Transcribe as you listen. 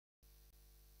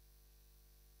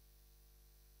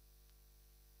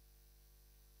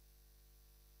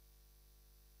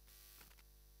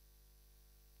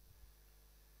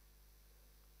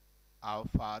Our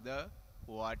Father,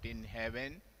 who art in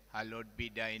heaven, hallowed be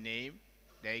thy name.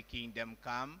 Thy kingdom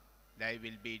come, thy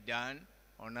will be done,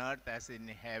 on earth as in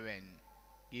heaven.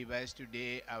 Give us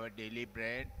today our daily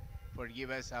bread.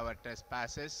 Forgive us our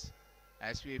trespasses,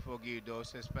 as we forgive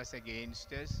those who trespass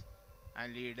against us.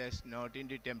 And lead us not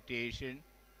into temptation,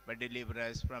 but deliver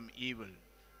us from evil.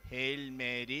 Hail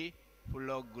Mary, full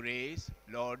of grace,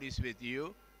 Lord is with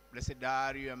you. Blessed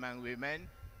are you among women,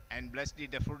 and blessed is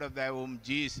the fruit of thy womb,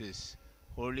 Jesus.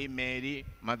 Holy Mary,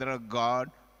 Mother of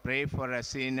God, pray for us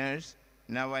sinners,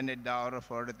 now and at the hour of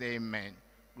our death. Amen.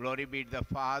 Glory be to the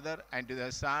Father, and to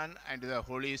the Son, and to the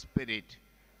Holy Spirit.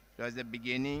 It was the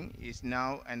beginning, is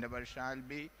now, and ever shall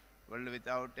be, world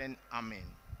without end. Amen.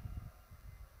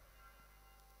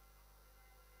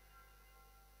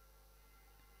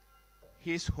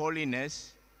 His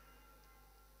Holiness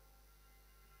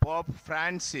Pope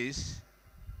Francis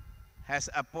has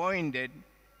appointed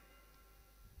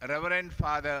Reverend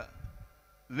Father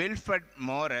Wilfred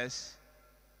Moras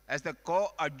as the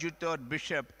Coadjutor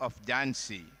Bishop of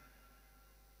Jhansi.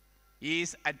 He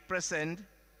is at present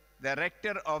the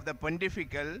Rector of the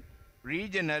Pontifical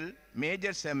Regional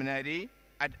Major Seminary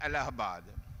at Allahabad.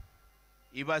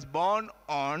 He was born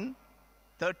on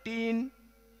 13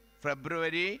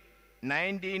 February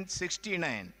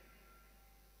 1969.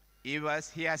 He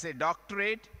has a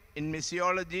doctorate in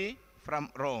Missiology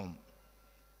from Rome.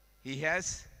 He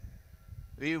was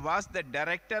the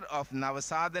director of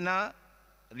Sadhna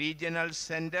Regional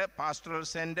Center, Pastoral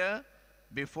Center,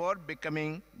 before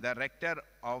becoming the rector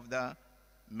of the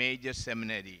Major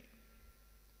Seminary.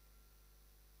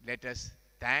 Let us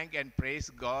thank and praise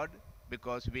God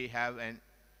because we have an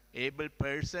able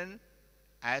person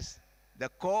as the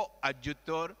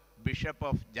Coadjutor Bishop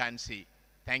of Jhansi.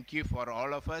 Thank you for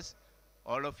all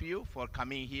of you for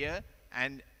coming here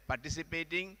and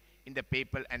participating in the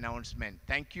papal announcement.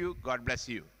 Thank you. God bless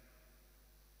you.